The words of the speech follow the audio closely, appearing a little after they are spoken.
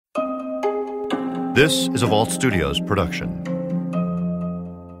This is a Vault Studios production.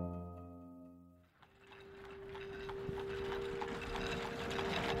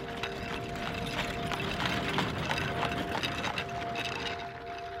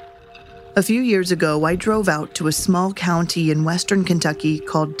 A few years ago, I drove out to a small county in western Kentucky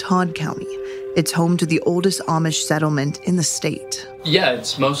called Todd County. It's home to the oldest Amish settlement in the state. Yeah,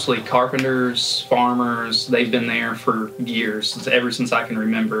 it's mostly carpenters, farmers. They've been there for years, ever since I can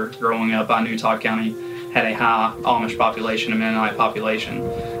remember. Growing up, I knew Todd County had a high Amish population, a Mennonite population.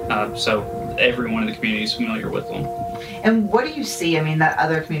 So everyone in the community is familiar with them. And what do you see, that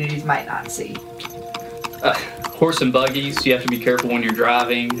other communities might not see? Horse and buggies. You have to be careful when you're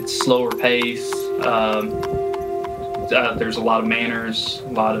driving. It's slower pace. There's a lot of manners,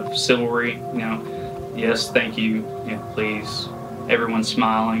 a lot of chivalry. Yes, thank you. Please. Everyone's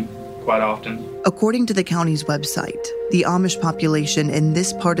smiling quite often. According to the county's website, the Amish population in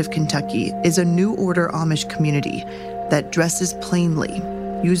this part of Kentucky is a New Order Amish community that dresses plainly,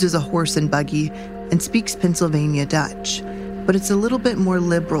 uses a horse and buggy, and speaks Pennsylvania Dutch. But it's a little bit more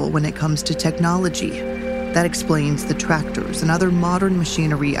liberal when it comes to technology. That explains the tractors and other modern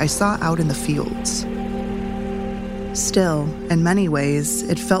machinery I saw out in the fields. Still, in many ways,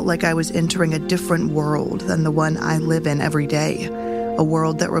 it felt like I was entering a different world than the one I live in every day, a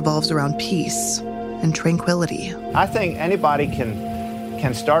world that revolves around peace and tranquility. I think anybody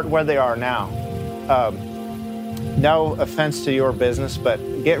can start where they are now. No offense to your business, but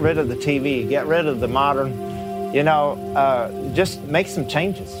get rid of the TV, get rid of the modern, just make some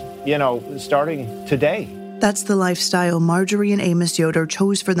changes, starting today. That's the lifestyle Marjorie and Amos Yoder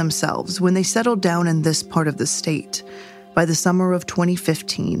chose for themselves when they settled down in this part of the state. By the summer of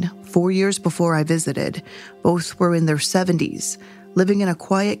 2015, 4 years before I visited, both were in their 70s, living in a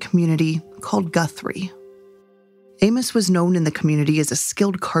quiet community called Guthrie. Amos was known in the community as a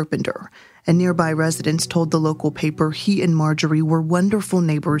skilled carpenter, and nearby residents told the local paper he and Marjorie were wonderful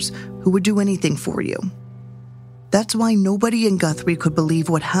neighbors who would do anything for you. That's why nobody in Guthrie could believe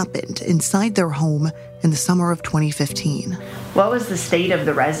what happened inside their home in the summer of 2015. What was the state of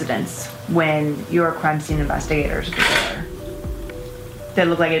the residents when your crime scene investigators were there? Did it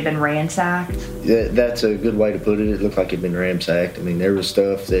look like it had been ransacked? That's a good way to put it. It looked like it had been ransacked. There was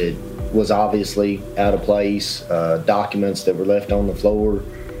stuff that was obviously out of place, documents that were left on the floor,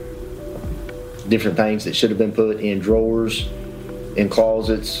 different things that should have been put in drawers, in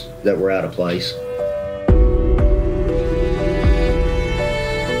closets that were out of place.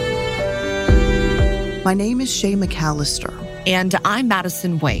 My name is Shay McAllister. And I'm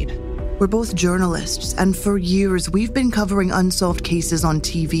Madison Wade. We're both journalists, and for years we've been covering unsolved cases on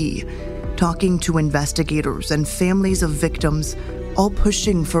TV, talking to investigators and families of victims, all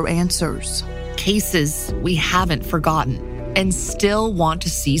pushing for answers. Cases we haven't forgotten and still want to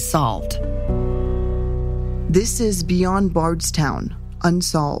see solved. This is Beyond Bardstown,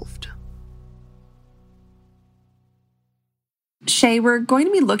 Unsolved. Shay, we're going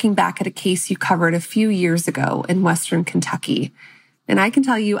to be looking back at a case you covered a few years ago in Western Kentucky. And I can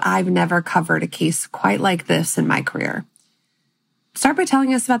tell you I've never covered a case quite like this in my career. Start by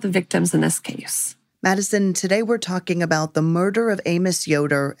telling us about the victims in this case. Madison, today we're talking about the murder of Amos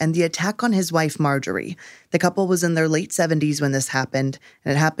Yoder and the attack on his wife, Marjorie. The couple was in their late 70s when this happened,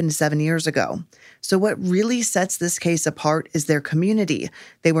 and it happened 7 years ago. So what really sets this case apart is their community.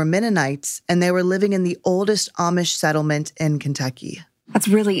 They were Mennonites, and they were living in the oldest Amish settlement in Kentucky. That's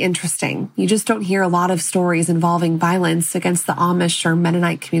really interesting. You just don't hear a lot of stories involving violence against the Amish or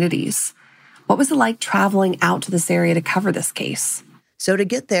Mennonite communities. What was it like traveling out to this area to cover this case? So to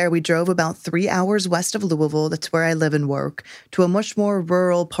get there, we drove about 3 hours west of Louisville, that's where I live and work, to a much more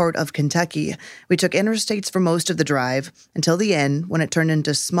rural part of Kentucky. We took interstates for most of the drive until the end, when it turned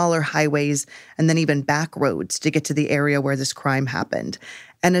into smaller highways and then even back roads to get to the area where this crime happened.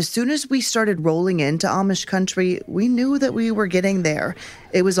 And as soon as we started rolling into Amish country, we knew that we were getting there.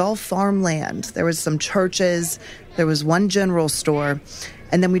 It was all farmland. There was some churches, there was one general store,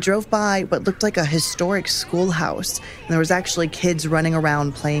 and then we drove by what looked like a historic schoolhouse, and there was actually kids running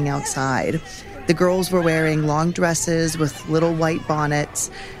around playing outside. The girls were wearing long dresses with little white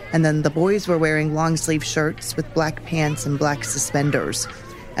bonnets, and then the boys were wearing long-sleeve shirts with black pants and black suspenders.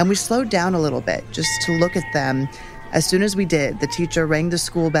 And we slowed down a little bit just to look at them. As soon as we did, the teacher rang the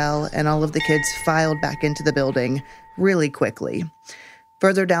school bell, and all of the kids filed back into the building really quickly.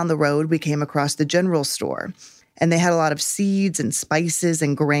 Further down the road, we came across the general store, and they had a lot of seeds and spices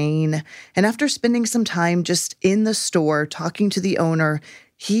and grain. And after spending some time just in the store talking to the owner,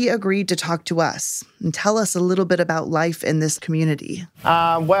 he agreed to talk to us and tell us a little bit about life in this community.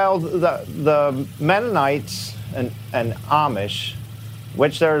 The Mennonites and Amish,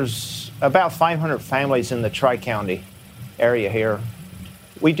 which there's about 500 families in the Tri-County area here.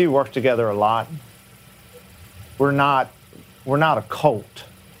 We do work together a lot. We're not a cult.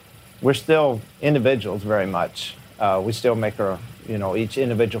 We're still individuals very much. We still make each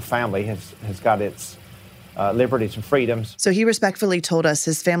individual family has got its liberties and freedoms. So he respectfully told us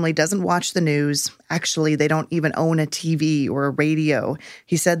his family doesn't watch the news. Actually, they don't even own a TV or a radio.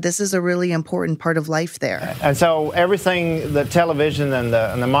 He said this is a really important part of life there. And so everything, the television and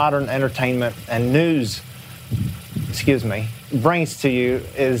the modern entertainment and news, brings to you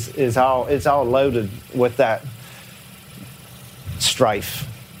is all loaded with that strife,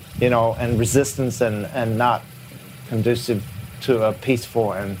 and resistance and not conducive to a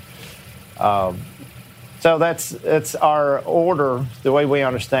peaceful and so it's our order, the way we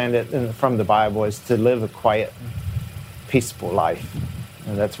understand it from the Bible, is to live a quiet, peaceful life.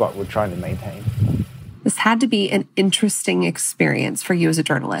 And that's what we're trying to maintain. This had to be an interesting experience for you as a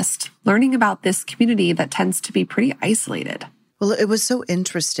journalist, learning about this community that tends to be pretty isolated. Well, it was so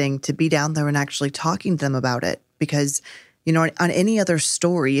interesting to be down there and actually talking to them about it because, on any other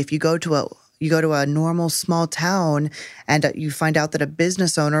story, if you go to a normal small town and you find out that a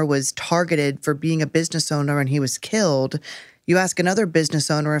business owner was targeted for being a business owner and he was killed, you ask another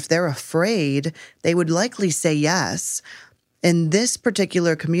business owner if they're afraid, they would likely say yes. In this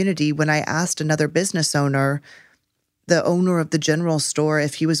particular community, when I asked another business owner, the owner of the general store,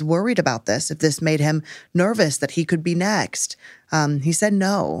 if he was worried about this, if this made him nervous that he could be next, he said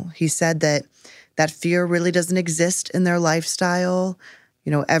no. He said that fear really doesn't exist in their lifestyle.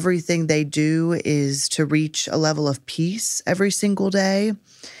 Everything they do is to reach a level of peace every single day,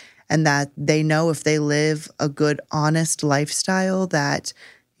 and that they know if they live a good, honest lifestyle that,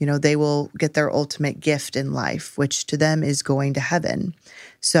 they will get their ultimate gift in life, which to them is going to heaven.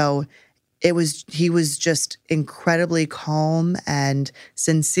 So he was just incredibly calm and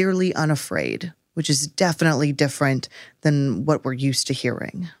sincerely unafraid, which is definitely different than what we're used to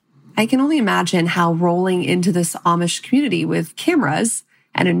hearing. I can only imagine how rolling into this Amish community with cameras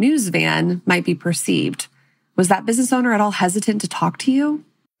and a news van might be perceived. Was that business owner at all hesitant to talk to you?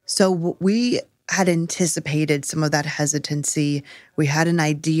 So we had anticipated some of that hesitancy. We had an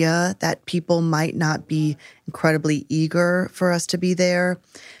idea that people might not be incredibly eager for us to be there.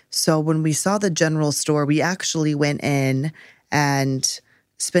 So when we saw the general store, we actually went in and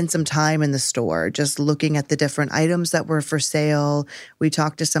spent some time in the store just looking at the different items that were for sale. We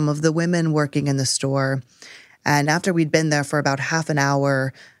talked to some of the women working in the store. And after we'd been there for about half an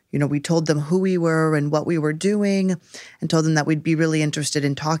hour, we told them who we were and what we were doing and told them that we'd be really interested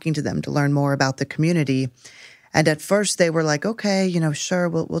in talking to them to learn more about the community. And at first they were like, okay, sure,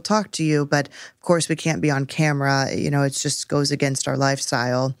 we'll talk to you. But of course we can't be on camera. It just goes against our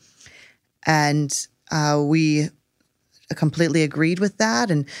lifestyle. And we completely agreed with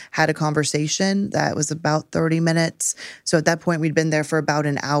that and had a conversation that was about 30 minutes. So at that point we'd been there for about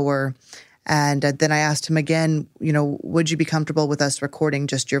an hour. And then I asked him again, would you be comfortable with us recording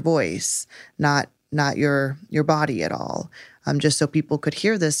just your voice, not your body at all, just so people could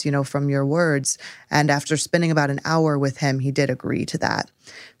hear this, from your words. And after spending about an hour with him, he did agree to that.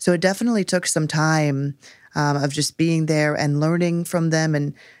 So it definitely took some time of just being there and learning from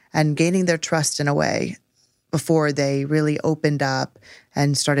them and gaining their trust in a way before they really opened up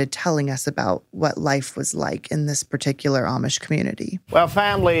and started telling us about what life was like in this particular Amish community. Well,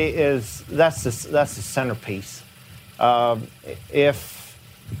 family that's the centerpiece. If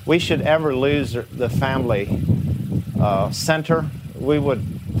we should ever lose the family center, we would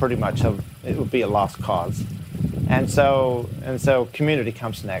pretty much it would be a lost cause. And so community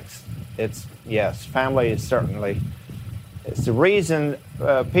comes next. Family is certainly. It's the reason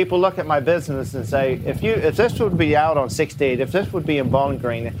people look at my business and say, if this would be out on 68, if this would be in Bowling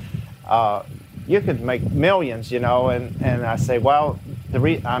Green, you could make millions, And I say, well,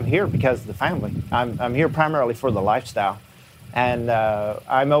 I'm here because of the family. I'm here primarily for the lifestyle, and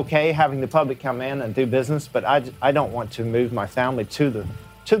I'm okay having the public come in and do business, but I don't want to move my family to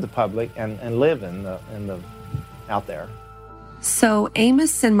the public and live in the out there. So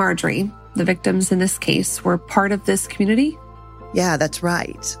Amos and Marjorie, the victims in this case, were part of this community? Yeah, that's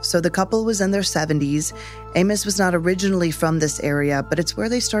right. So the couple was in their 70s. Amos was not originally from this area, but it's where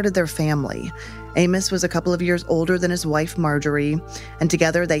they started their family. Amos was a couple of years older than his wife, Marjorie, and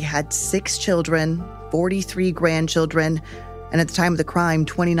together they had 6 children, 43 grandchildren, and at the time of the crime,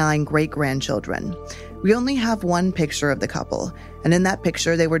 29 great-grandchildren. We only have one picture of the couple, and in that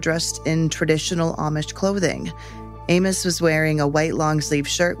picture, they were dressed in traditional Amish clothing. Amos was wearing a white long-sleeve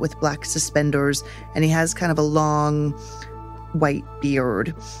shirt with black suspenders, and he has kind of a long white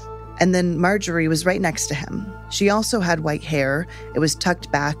beard. And then Marjorie was right next to him. She also had white hair. It was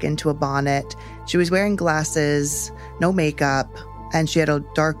tucked back into a bonnet. She was wearing glasses, no makeup, and she had a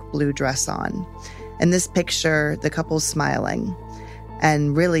dark blue dress on. In this picture, the couple's smiling.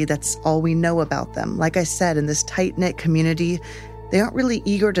 And really, that's all we know about them. Like I said, in this tight-knit community, they aren't really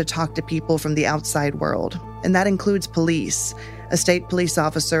eager to talk to people from the outside world. And that includes police. A state police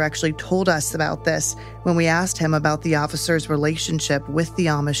officer actually told us about this when we asked him about the officer's relationship with the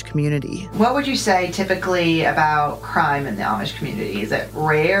Amish community. What would you say typically about crime in the Amish community? Is it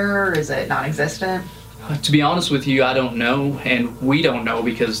rare? Is it non-existent? To be honest with you, I don't know, and we don't know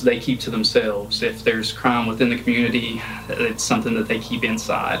because they keep to themselves. If there's crime within the community, it's something that they keep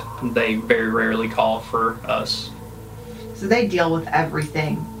inside. They very rarely call for us. So they deal with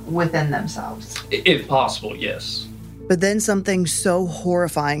everything within themselves? If possible, yes. But then something so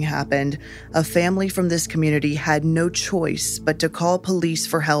horrifying happened. A family from this community had no choice but to call police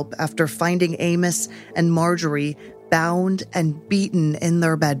for help after finding Amos and Marjorie bound and beaten in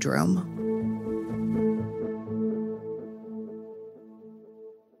their bedroom.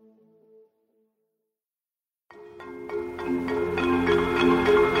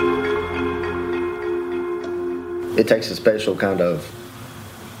 It takes a special kind of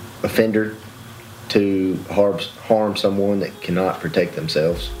offender to harm someone that cannot protect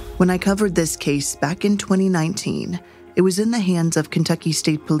themselves. When I covered this case back in 2019, it was in the hands of Kentucky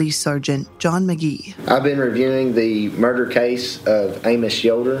State Police Sergeant John McGee. I've been reviewing the murder case of Amos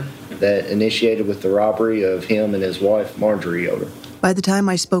Yoder that initiated with the robbery of him and his wife, Marjorie Yoder. By the time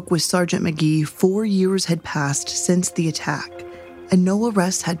I spoke with Sergeant McGee, 4 years had passed since the attack, and no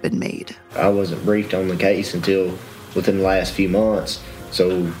arrests had been made. I wasn't briefed on the case until within the last few months,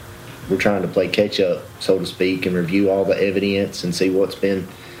 so we're trying to play catch-up, so to speak, and review all the evidence and see what's been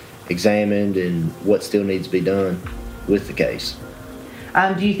examined and what still needs to be done with the case.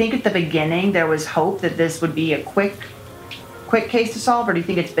 Do you think at the beginning there was hope that this would be a quick case to solve, or do you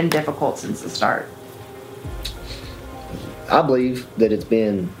think it's been difficult since the start? I believe that it's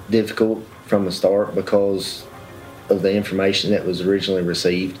been difficult from the start because of the information that was originally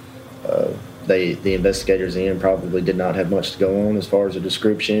received. The investigators in probably did not have much to go on as far as a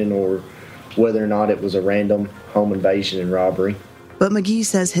description or whether or not it was a random home invasion and robbery. But McGee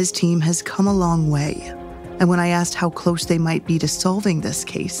says his team has come a long way. And when I asked how close they might be to solving this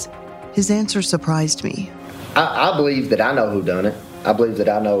case, his answer surprised me. I believe that I know who done it. I believe that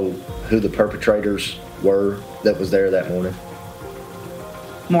I know who the perpetrators were that was there that morning.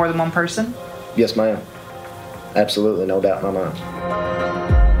 More than one person? Yes, ma'am. Absolutely, no doubt in my mind.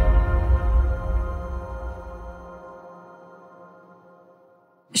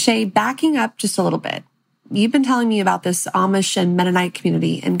 Shay, backing up just a little bit, you've been telling me about this Amish and Mennonite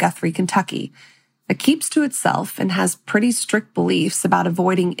community in Guthrie, Kentucky. It keeps to itself and has pretty strict beliefs about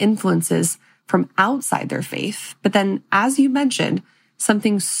avoiding influences from outside their faith. But then, as you mentioned,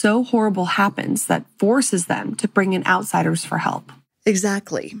 something so horrible happens that forces them to bring in outsiders for help.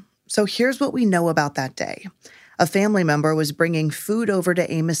 Exactly. So here's what we know about that day. A family member was bringing food over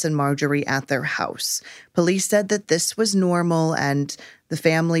to Amos and Marjorie at their house. Police said that this was normal and the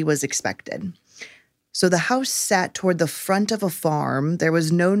family was expected. So the house sat toward the front of a farm. There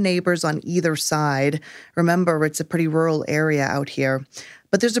was no neighbors on either side. Remember, it's a pretty rural area out here.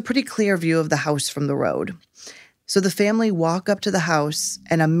 But there's a pretty clear view of the house from the road. So the family walk up to the house,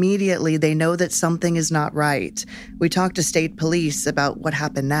 and immediately they know that something is not right. We talked to state police about what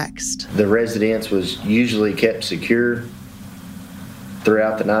happened next. The residence was usually kept secure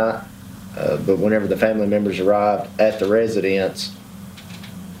throughout the night, but whenever the family members arrived at the residence,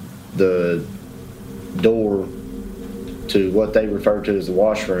 the door to what they referred to as the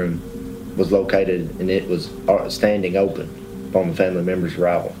washroom was located, and it was standing open upon the family members'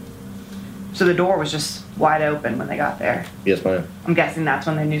 arrival. So the door was just wide open when they got there? Yes, ma'am. I'm guessing that's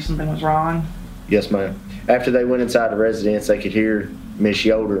when they knew something was wrong? Yes, ma'am. After they went inside the residence, they could hear Miss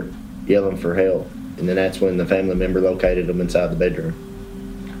Yoder yelling for help, and then that's when the family member located them inside the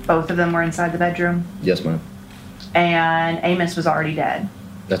bedroom. Both of them were inside the bedroom? Yes, ma'am. And Amos was already dead?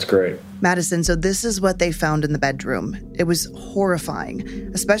 That's correct. Madison, so this is what they found in the bedroom. It was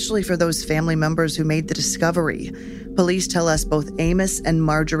horrifying, especially for those family members who made the discovery. Police tell us both Amos and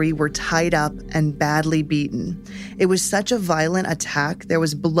Marjorie were tied up and badly beaten. It was such a violent attack, there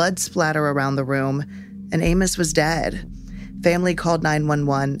was blood splatter around the room, and Amos was dead. Family called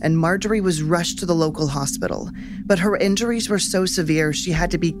 911, and Marjorie was rushed to the local hospital. But her injuries were so severe, she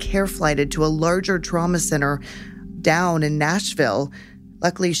had to be care flighted to a larger trauma center down in Nashville.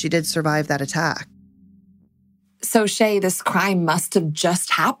 Luckily, she did survive that attack. So Shay, this crime must have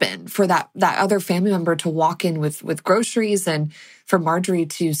just happened for that other family member to walk in with groceries and for Marjorie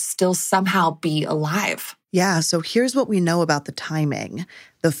to still somehow be alive. Yeah, so here's what we know about the timing.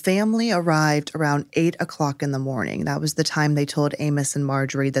 The family arrived around 8 o'clock in the morning. That was the time they told Amos and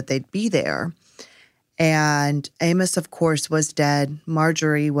Marjorie that they'd be there. And Amos, of course, was dead.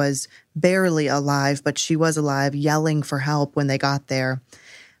 Marjorie was barely alive, but she was alive, yelling for help when they got there.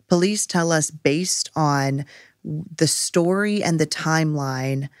 Police tell us, based on the story and the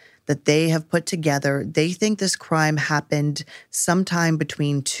timeline that they have put together, they think this crime happened sometime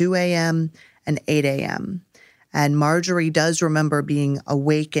between 2 a.m. and 8 a.m. And Marjorie does remember being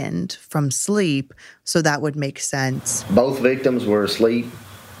awakened from sleep, so that would make sense. Both victims were asleep,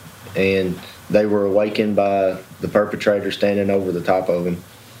 and they were awakened by the perpetrator standing over the top of them,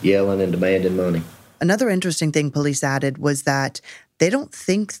 yelling and demanding money. Another interesting thing police added was that they don't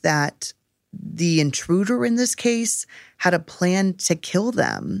think that the intruder in this case had a plan to kill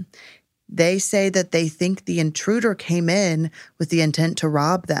them. They say that they think the intruder came in with the intent to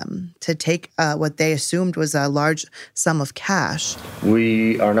rob them, to take what they assumed was a large sum of cash.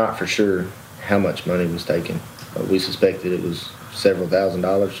 We are not for sure how much money was taken. We suspected it was several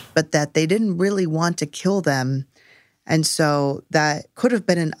 $1,000s. But that they didn't really want to kill them. And so that could have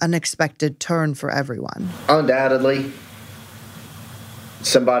been an unexpected turn for everyone. Undoubtedly,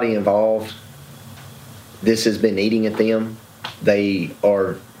 somebody involved, this has been eating at them. They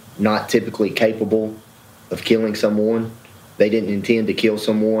are not typically capable of killing someone. They didn't intend to kill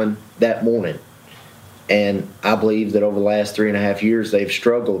someone that morning. And I believe that over the last 3.5 years, they've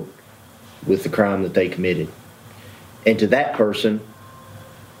struggled with the crime that they committed. And to that person,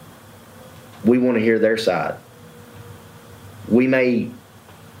 we want to hear their side. We may,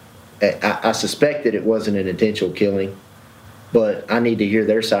 I suspect that it wasn't an intentional killing, but I need to hear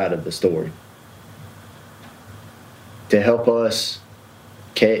their side of the story to help us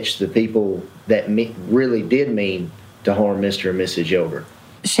catch the people that really did mean to harm Mr. and Mrs. Yoder.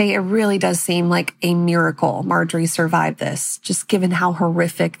 Shay, it really does seem like a miracle Marjorie survived this, just given how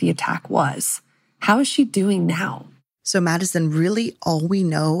horrific the attack was. How is she doing now? So, Madison, really all we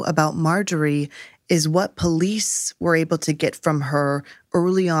know about Marjorie is what police were able to get from her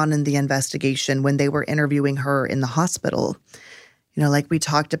early on in the investigation when they were interviewing her in the hospital. You know, like we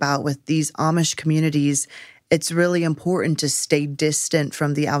talked about with these Amish communities, it's really important to stay distant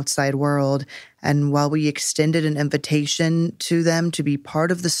from the outside world. And while we extended an invitation to them to be part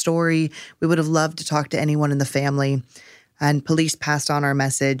of the story, we would have loved to talk to anyone in the family. And police passed on our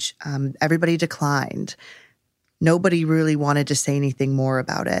message. Everybody declined. Nobody really wanted to say anything more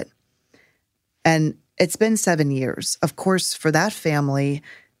about it. And it's been 7 years. Of course, for that family,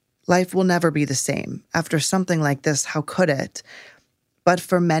 life will never be the same. After something like this, how could it? But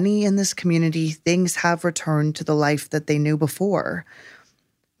for many in this community, things have returned to the life that they knew before.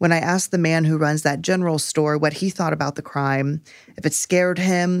 When I asked the man who runs that general store what he thought about the crime, if it scared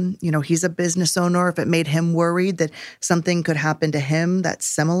him, you know, he's a business owner, if it made him worried that something could happen to him that's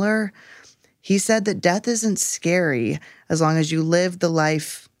similar, he said that death isn't scary as long as you live the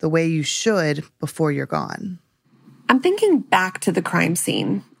life the way you should before you're gone. I'm thinking back to the crime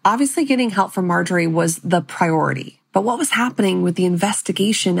scene. Obviously, getting help from Marjorie was the priority. But what was happening with the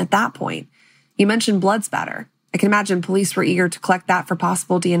investigation at that point? You mentioned blood spatter. I can imagine police were eager to collect that for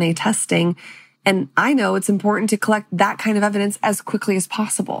possible DNA testing. And I know it's important to collect that kind of evidence as quickly as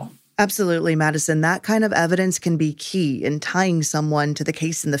possible. Absolutely, Madison. That kind of evidence can be key in tying someone to the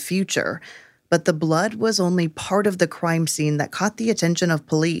case in the future. But the blood was only part of the crime scene that caught the attention of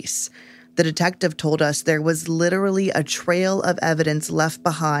police. The detective told us there was literally a trail of evidence left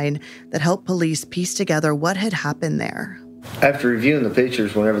behind that helped police piece together what had happened there. After reviewing the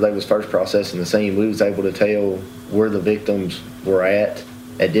pictures, whenever they was first processing the scene, we was able to tell where the victims were at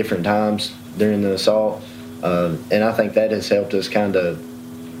different times during the assault. And I think that has helped us kind of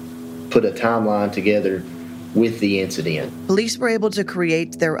put a timeline together with the incident. Police were able to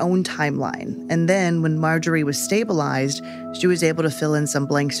create their own timeline. And then when Marjorie was stabilized, she was able to fill in some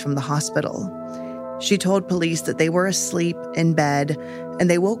blanks from the hospital. She told police that they were asleep in bed and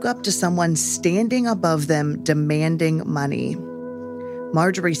they woke up to someone standing above them demanding money.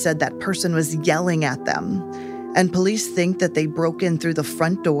 Marjorie said that person was yelling at them. And police think that they broke in through the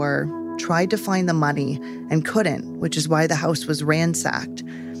front door, tried to find the money, and couldn't, which is why the house was ransacked.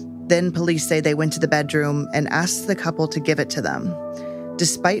 Then police say they went to the bedroom and asked the couple to give it to them.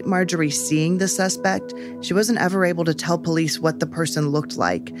 Despite Marjorie seeing the suspect, she wasn't ever able to tell police what the person looked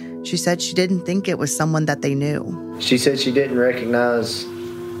like. She said she didn't think it was someone that they knew. She said she didn't recognize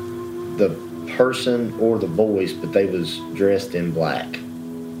the person or the boys, but they was dressed in black.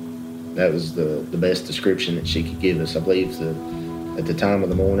 That was the best description that she could give us. I believe at the time of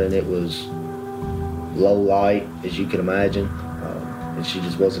the morning it was low light, as you can imagine, and she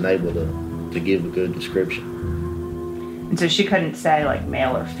just wasn't able to give a good description. And so she couldn't say like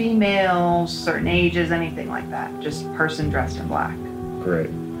male or female, certain ages, anything like that, just person dressed in black.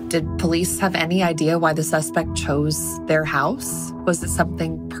 Correct. Did police have any idea why the suspect chose their house? Was it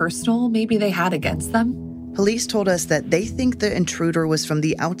something personal maybe they had against them? Police told us that they think the intruder was from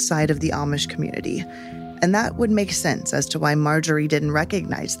the outside of the Amish community. And that would make sense as to why Marjorie didn't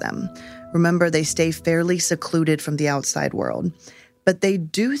recognize them. Remember, they stay fairly secluded from the outside world. But they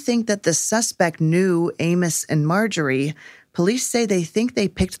do think that the suspect knew Amos and Marjorie. Police say they think they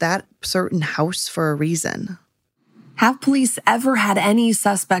picked that certain house for a reason. Have police ever had any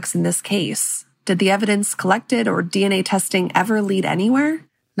suspects in this case? Did the evidence collected or DNA testing ever lead anywhere?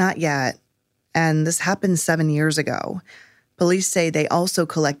 Not yet. And this happened 7 years ago. Police say they also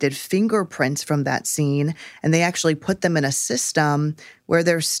collected fingerprints from that scene, and they actually put them in a system where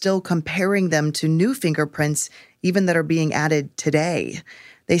they're still comparing them to new fingerprints, even that are being added today.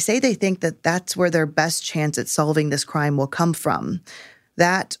 They say they think that that's where their best chance at solving this crime will come from.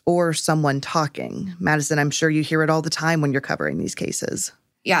 That or someone talking. Madison, I'm sure you hear it all the time when you're covering these cases.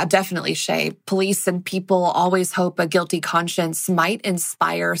 Yeah, definitely, Shay. Police and people always hope a guilty conscience might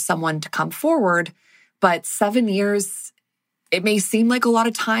inspire someone to come forward, but 7 years, it may seem like a lot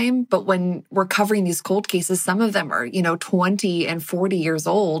of time, but when we're covering these cold cases, some of them are, 20 and 40 years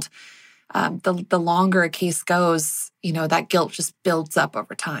old. The longer a case goes, that guilt just builds up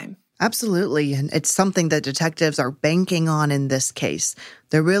over time. Absolutely, and it's something that detectives are banking on in this case.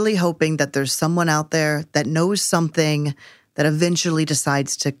 They're really hoping that there's someone out there that knows something that eventually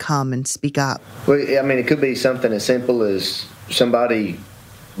decides to come and speak up. Well, I mean, it could be something as simple as somebody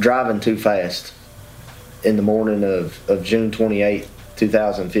driving too fast in the morning of June 28,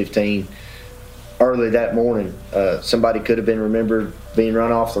 2015. Early that morning, somebody could have been remembered being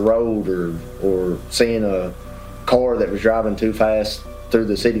run off the road or seeing a car that was driving too fast through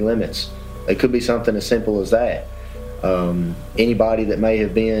the city limits. It could be something as simple as that. Anybody that may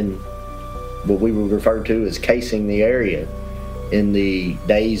have been what we would refer to as casing the area in the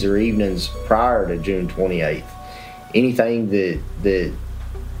days or evenings prior to June 28th. Anything that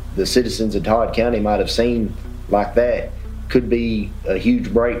the citizens of Todd County might have seen like that could be a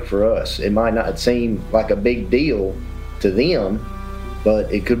huge break for us. It might not seem like a big deal to them,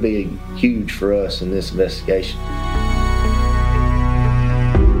 but it could be huge for us in this investigation.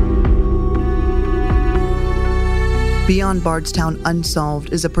 Beyond Bardstown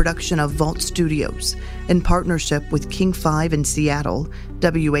Unsolved is a production of Vault Studios in partnership with King 5 in Seattle,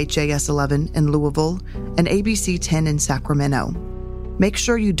 WHAS 11 in Louisville, and ABC 10 in Sacramento. Make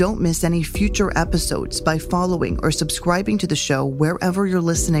sure you don't miss any future episodes by following or subscribing to the show wherever you're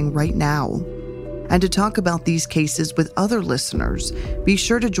listening right now. And to talk about these cases with other listeners, be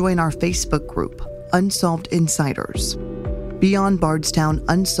sure to join our Facebook group, Unsolved Insiders. Beyond Bardstown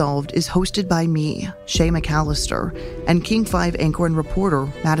Unsolved is hosted by me, Shay McAllister, and King 5 anchor and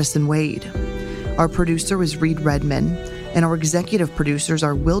reporter Madison Wade. Our producer is Reed Redman, and our executive producers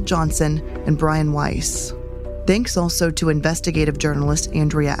are Will Johnson and Brian Weiss. Thanks also to investigative journalist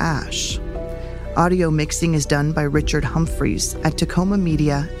Andrea Ash. Audio mixing is done by Richard Humphreys at Tacoma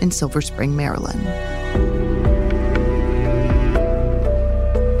Media in Silver Spring, Maryland.